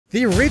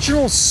The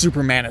original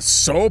Superman is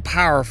so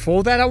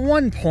powerful that at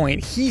one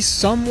point he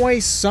someway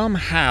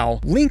somehow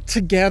linked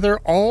together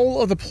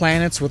all of the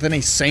planets within a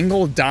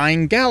single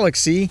dying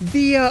galaxy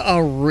via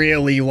a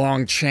really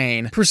long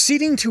chain,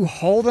 proceeding to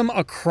haul them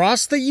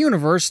across the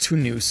universe to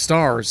new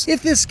stars.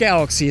 If this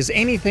galaxy is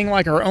anything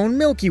like our own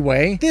Milky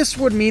Way, this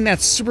would mean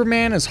that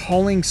Superman is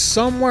hauling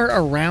somewhere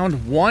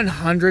around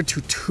 100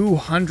 to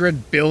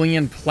 200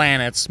 billion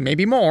planets,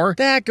 maybe more,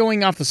 that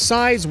going off the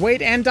size,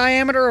 weight, and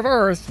diameter of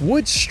Earth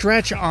would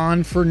stretch on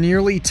for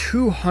nearly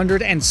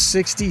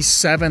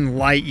 267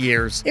 light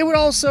years. It would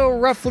also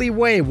roughly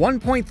weigh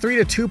 1.3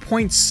 to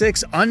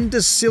 2.6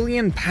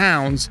 undecillion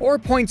pounds, or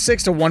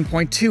 0.6 to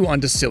 1.2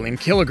 undecillion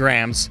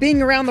kilograms, being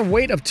around the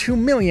weight of 2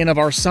 million of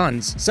our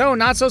suns. So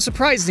not so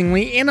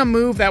surprisingly, in a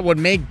move that would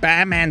make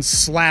Batman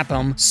slap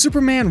him,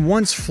 Superman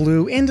once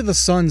flew into the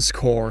sun's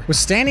core,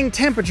 withstanding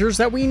temperatures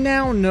that we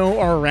now know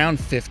are around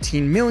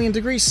 15 million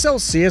degrees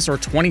Celsius or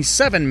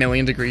 27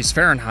 million degrees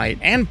Fahrenheit,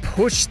 and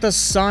pushed the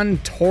sun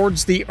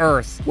towards the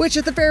Earth, which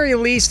at the very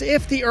least,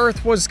 if the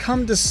Earth was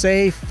come to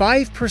say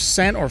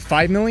 5% or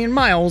 5 million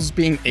miles,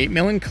 being 8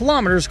 million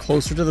kilometers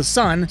closer to the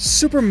sun,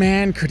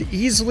 Superman could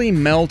easily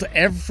melt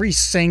every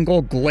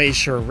single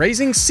glacier,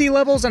 raising sea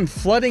levels and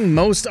flooding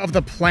most of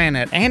the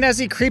planet. And as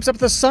he creeps up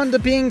the sun to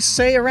being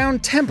say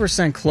around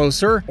 10%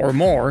 closer or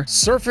more,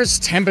 surface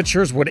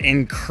temperatures would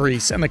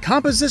increase and the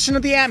composition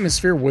of the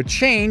atmosphere would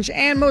change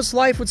and most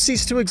life would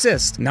cease to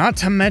exist. Not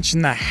to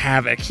mention the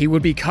havoc he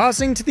would be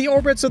causing to the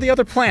orbits of the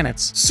other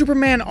planets.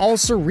 Superman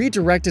also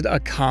redirected a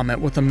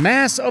comet with the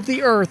mass of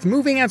the Earth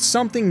moving at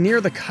something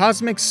near the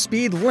cosmic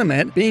speed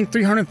limit, being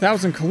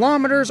 300,000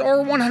 kilometers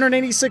or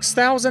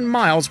 186,000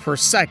 miles per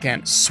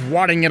second,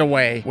 swatting it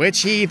away,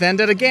 which he then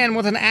did again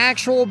with an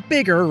actual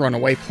bigger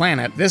runaway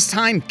planet, this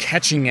time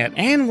catching it.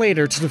 And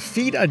later, to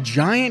defeat a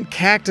giant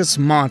cactus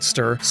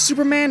monster,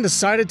 Superman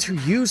decided to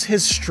use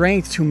his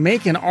strength to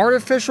make an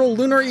artificial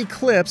lunar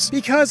eclipse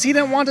because he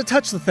didn't want to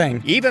touch the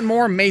thing. Even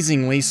more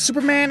amazingly,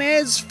 Superman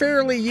is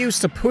fairly used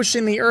to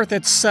pushing the Earth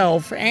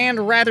itself,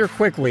 and rather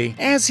quickly,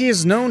 as he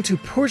is known to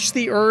push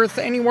the Earth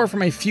anywhere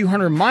from a few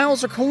hundred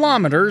miles or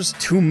kilometers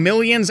to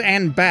millions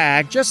and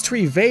back just to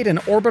evade an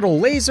orbital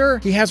laser.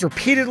 He has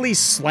repeatedly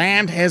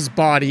slammed his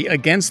body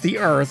against the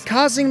Earth,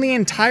 causing the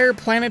entire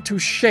planet to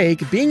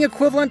shake, being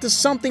equivalent to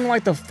something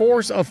like the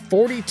force of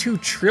 42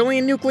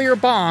 trillion nuclear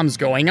bombs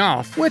going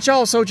off, which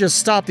also just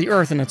stopped the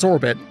Earth in its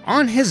orbit.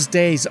 On his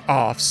days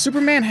off,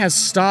 Superman has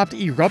stopped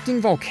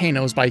erupting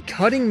volcanoes by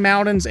cutting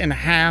mountains in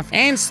half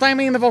and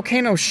slamming the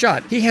volcano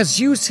shut. He has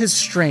used his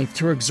strength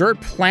to exert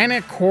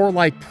planet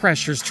core-like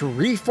pressures to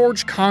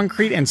reforge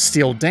concrete and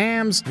steel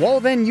dams, while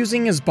then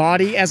using his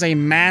body as a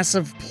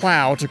massive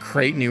plow to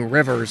create new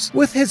rivers.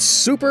 With his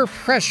super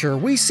pressure,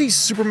 we see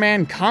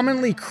Superman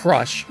commonly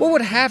crush what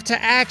would have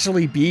to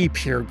actually be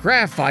pure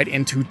graphite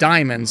into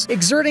diamonds,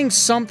 exerting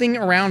something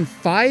around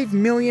 5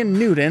 million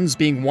newtons,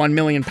 being 1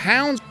 million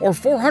pounds, or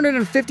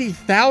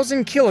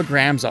 450,000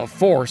 kilograms of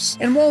force.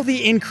 And while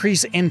the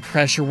increase in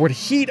pressure would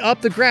heat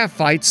up the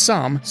graphite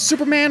some,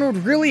 Superman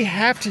would really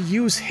have to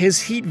use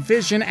his heat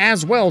vision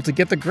as well to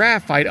get the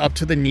graphite up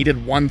to the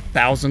needed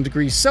 1000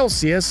 degrees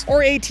Celsius or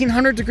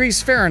 1800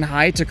 degrees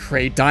Fahrenheit to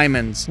create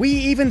diamonds. We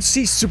even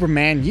see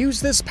Superman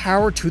use this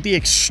power to the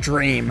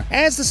extreme.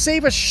 As to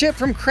save a ship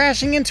from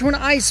crashing into an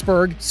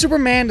iceberg,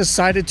 Superman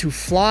decided to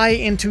fly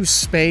into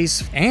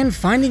space, and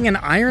finding an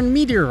iron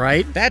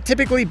meteorite, that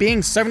typically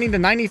being 70 to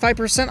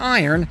 95%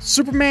 iron,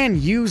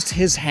 Superman used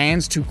his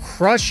hands to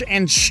crush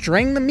and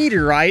string the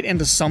meteorite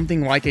into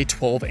something like a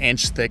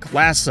 12-inch thick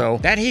lasso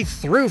that he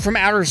threw from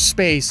outer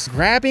space,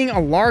 grabbing a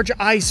large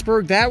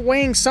iceberg that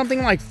weighing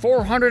something like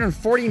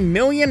 440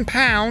 million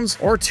pounds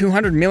or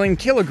 200 million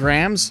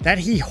kilograms that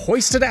he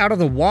hoisted out of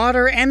the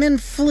water and then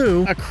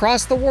flew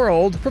across the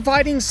world,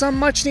 providing some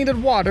much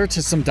needed water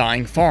to some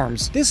dying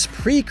farms. This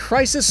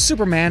pre-crisis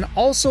Superman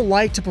also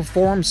liked to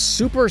perform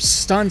super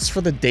stunts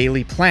for the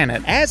Daily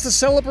Planet. As to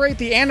celebrate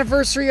the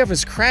anniversary of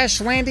his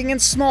crash landing in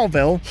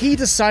Smallville, he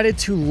decided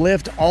to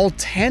lift all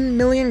 10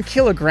 million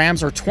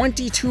kilograms or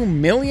 22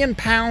 million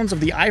pounds of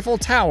the Eiffel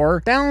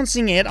Tower,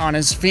 balancing it on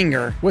his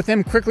finger, with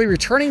him quickly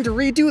returning to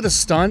redo the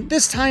stunt,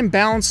 this time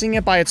balancing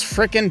it by its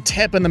frickin'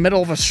 tip in the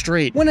middle of a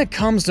street. When it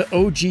comes to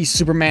OG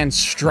Superman's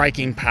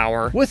striking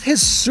power, with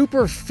his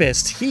super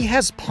fist, he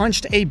has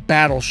punched a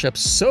battleship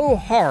so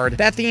hard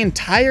that the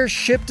entire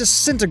ship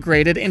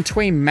disintegrated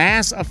into a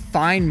mass of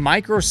fine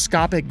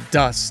microscopic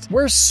dust,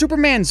 where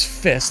Superman's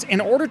fist,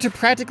 in order to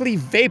practically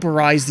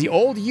vaporize the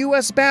old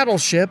US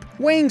battleship,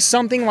 weighing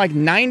something like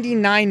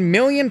 99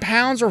 million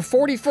pounds or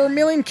 44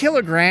 million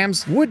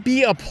kilograms, would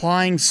be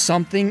applying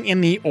something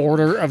in the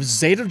order of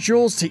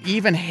zetajoules to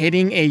even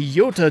hitting a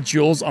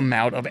yotajoules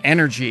amount of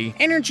energy.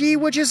 Energy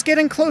which is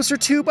getting closer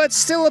to, but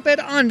still a bit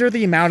under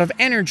the amount of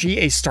energy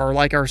a star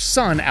like our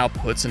sun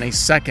outputs in a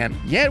second.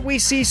 Yet we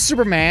see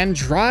Superman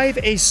drive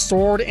a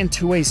sword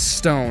into a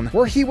stone,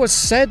 where he was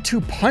said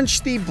to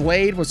punch the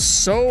blade with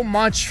so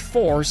much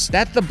force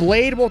that the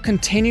blade will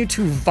continue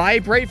to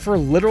vibrate for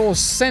literal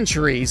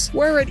centuries,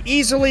 where it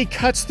easily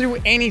cuts through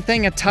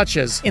anything it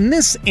touches. In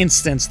this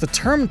instance, the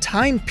term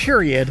time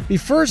period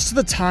refers to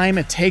the time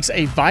it takes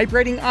a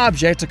vibrating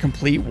object to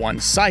complete one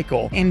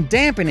cycle, and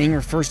dampening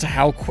refers to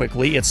how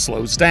quickly it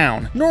slows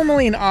down.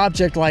 Normally an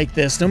object like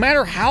this, no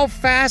matter how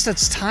fast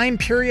its time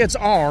periods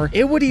are,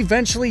 it would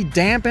eventually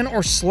dampen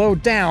or slow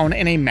down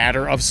in a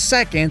matter of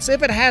seconds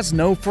if it has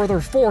no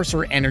further force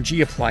or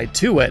energy applied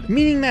to it,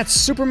 meaning that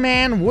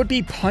Superman would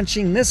be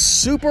punching this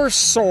super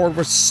sword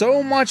with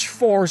so much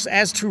force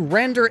as to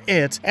render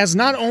it as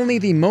not only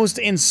the most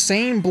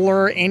insane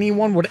blur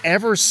anyone would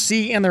ever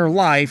see in their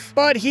life,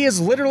 but he is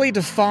literally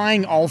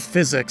defying all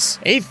physics.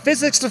 A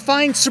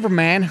physics-defying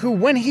Superman who,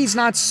 when he's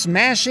not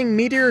smashing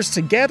meteors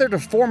together to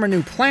form a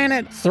new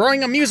planet,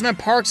 throwing amusement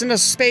parks into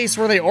space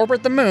where they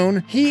orbit the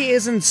moon, he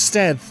is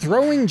instead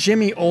throwing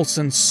Jimmy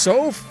Olsen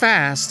so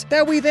fast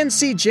that we then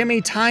see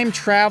Jimmy time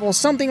travel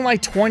something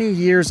like 20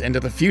 years into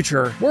the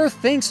future, where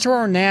thanks to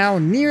our now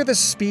near the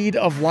speed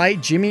of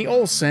light Jimmy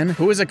Olsen,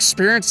 who is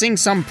experiencing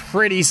some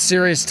pretty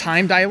serious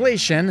time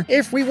dilation,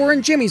 if we were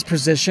in Jimmy's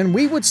position,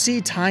 we would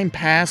see time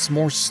pass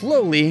more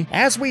slowly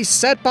as we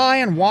sat by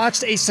and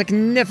watched a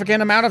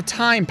significant amount of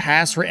time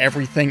pass for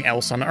everything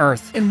else on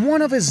Earth. In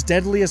one of his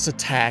deadliest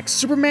attacks,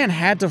 Superman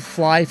had to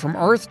fly from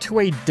Earth to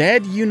a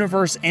dead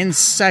universe in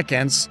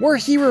seconds, where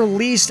he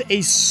released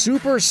a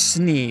super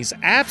sneeze,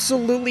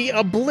 absolutely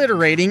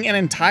obliterating an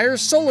entire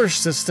solar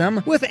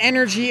system with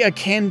energy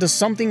akin to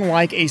something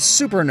like a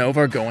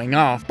supernova going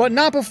off, but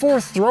not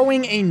before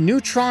throwing a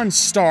neutron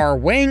star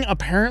weighing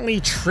apparently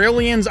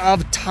trillions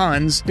of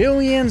tons,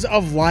 billions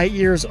of light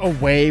years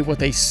away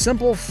with a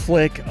simple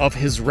flick of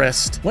his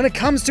wrist. When it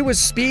comes to his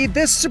speed,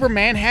 this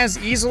Superman has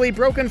easily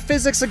broken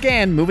physics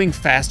again, moving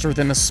faster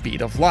than the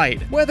speed of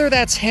light. Whether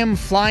that's him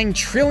flying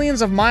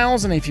trillions of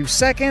miles in a few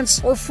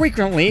seconds, or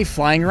frequently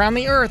flying around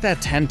the Earth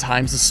at 10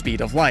 times the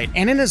speed of light.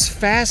 And in his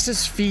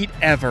fastest feat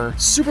ever,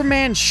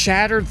 Superman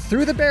shattered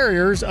through the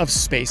barriers of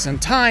space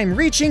and time,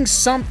 reaching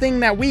something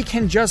that we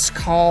can just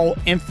call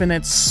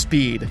infinite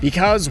speed.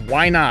 Because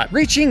why not?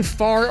 Reaching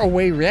far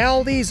away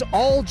realities,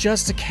 all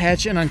just to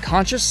catch an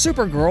unconscious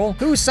Supergirl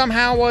who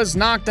somehow was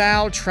knocked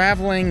out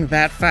traveling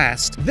that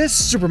fast. This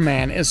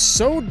Superman is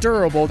so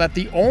durable that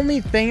the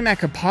only thing that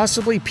could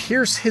possibly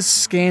pierce his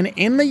skin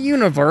in the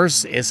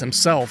universe is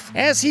himself,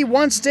 as he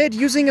once did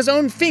using his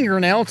own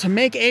fingernail to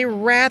make a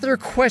rather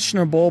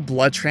questionable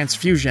blood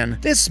transfusion.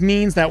 This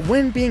means that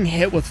when being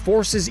hit with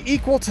forces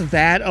equal to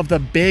that of the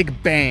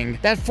Big Bang,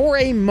 that for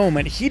a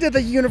moment heated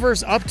the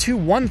universe up to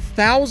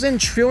 1,000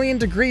 trillion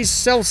degrees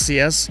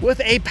Celsius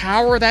with a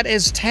power that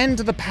is 10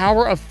 to the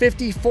power of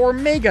 54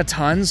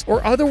 megatons,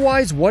 or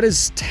otherwise what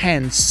is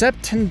 10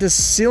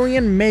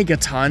 septendecillion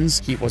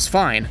megatons, he was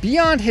fine.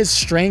 Beyond his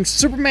strength,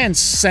 Superman's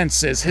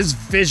senses, his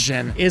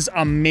vision, is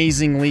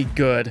amazingly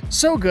good.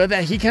 So good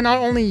that he can not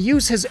only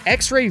use his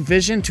X-ray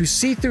vision to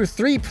see through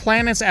 3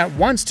 planets at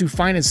once to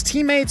find his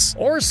teammates,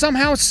 or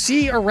somehow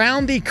see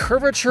around the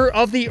curvature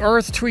of the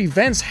Earth to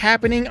events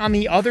happening on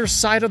the other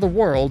side of the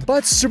world,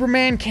 but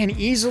Superman can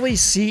easily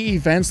see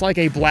events like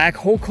a black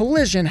hole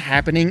collision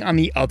happening on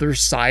the other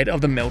side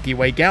of the Milky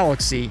Way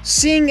galaxy,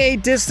 seeing a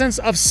distance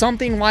of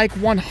something like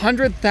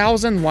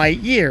 100,000 light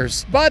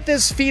years. But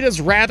this feat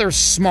is rather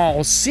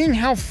small, seeing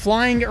how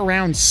flying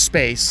around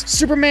space,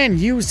 Superman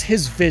used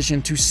his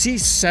vision to see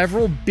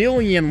several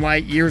billion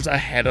light years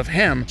ahead of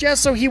him,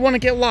 just so he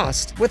wouldn't get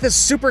lost. With his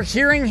super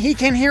hearing, he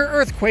can hear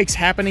earthquakes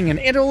happening in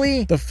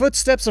Italy, the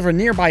footsteps of a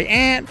nearby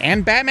ant,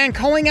 and Batman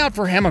calling out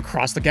for him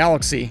across the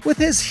galaxy. With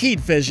his heat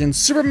vision,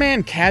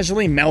 Superman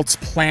casually melts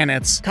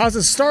planets,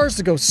 causes stars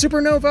to go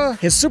supernova,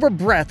 his super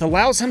breath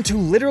allows him to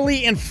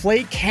literally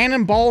inflate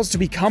cannonballs to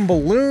become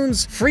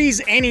balloons,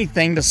 freeze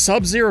anything to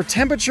sub-zero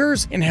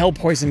temperatures, inhale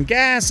poison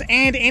gas,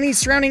 and any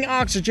surrounding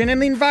oxygen in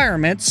the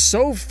environment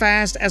so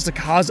fast as to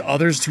cause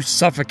others to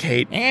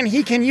suffocate, and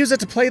he can use it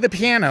to play the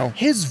piano.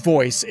 His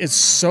voice is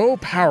so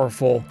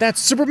powerful that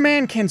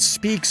Superman can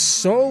speak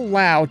so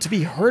loud to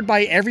be heard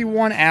by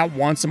everyone at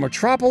once in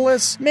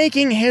Metropolis,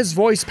 making his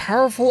voice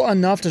powerful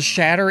enough to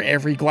shatter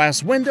every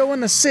glass window in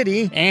the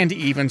city and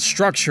even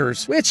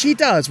structures, which he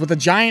does with a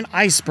giant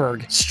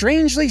iceberg.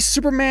 Strangely,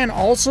 Superman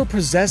also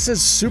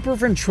possesses super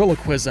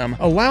ventriloquism,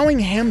 allowing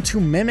him to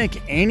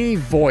mimic any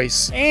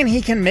voice, and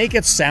he can make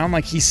it sound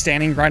like he's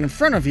standing right in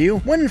front of you,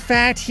 when in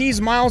fact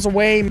he's miles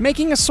away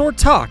making a sword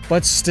talk.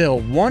 But still,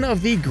 one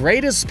of the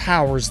greatest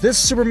powers this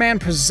Superman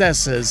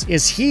possesses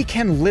is he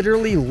can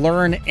literally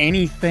learn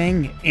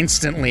anything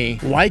instantly,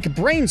 like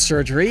brain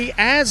surgery,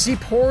 as he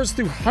pours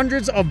through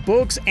hundreds of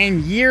books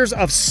and years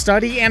of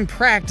study and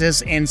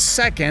practice in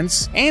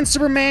seconds, and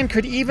Superman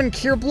could even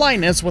cure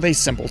blindness with a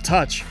simple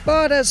touch.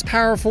 But as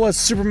powerful as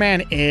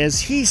Superman is,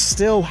 he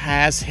still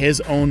has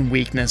his own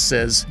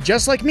weaknesses.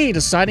 Just like me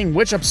deciding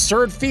which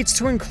absurd feats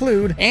to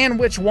include and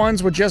which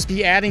ones would just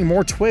be adding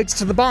more twigs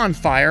to the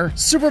bonfire,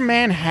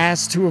 Superman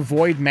has to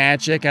avoid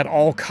magic at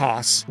all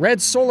costs.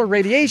 Red solar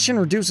radiation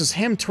reduces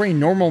him to a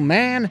normal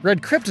man,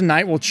 red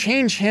kryptonite will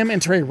change him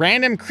into a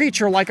random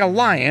creature like a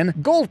lion,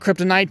 gold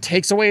kryptonite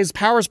takes away his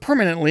powers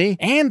permanently,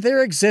 and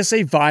there exists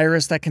a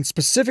virus that can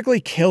specifically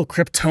kill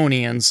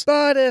Kryptonians.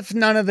 But if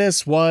none of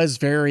this was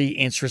very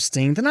interesting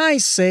interesting, then I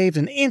saved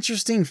an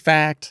interesting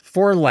fact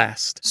for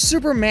last.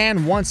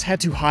 Superman once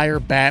had to hire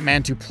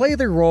Batman to play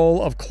the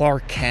role of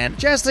Clark Kent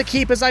just to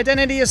keep his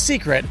identity a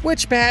secret,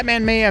 which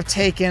Batman may have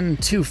taken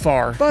too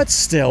far. But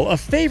still, a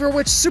favor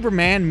which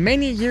Superman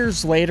many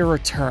years later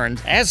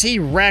returned, as he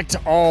wrecked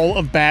all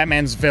of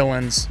Batman's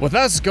villains, with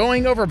us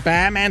going over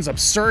Batman's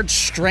absurd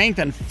strength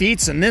and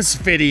feats in this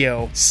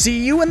video.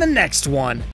 See you in the next one.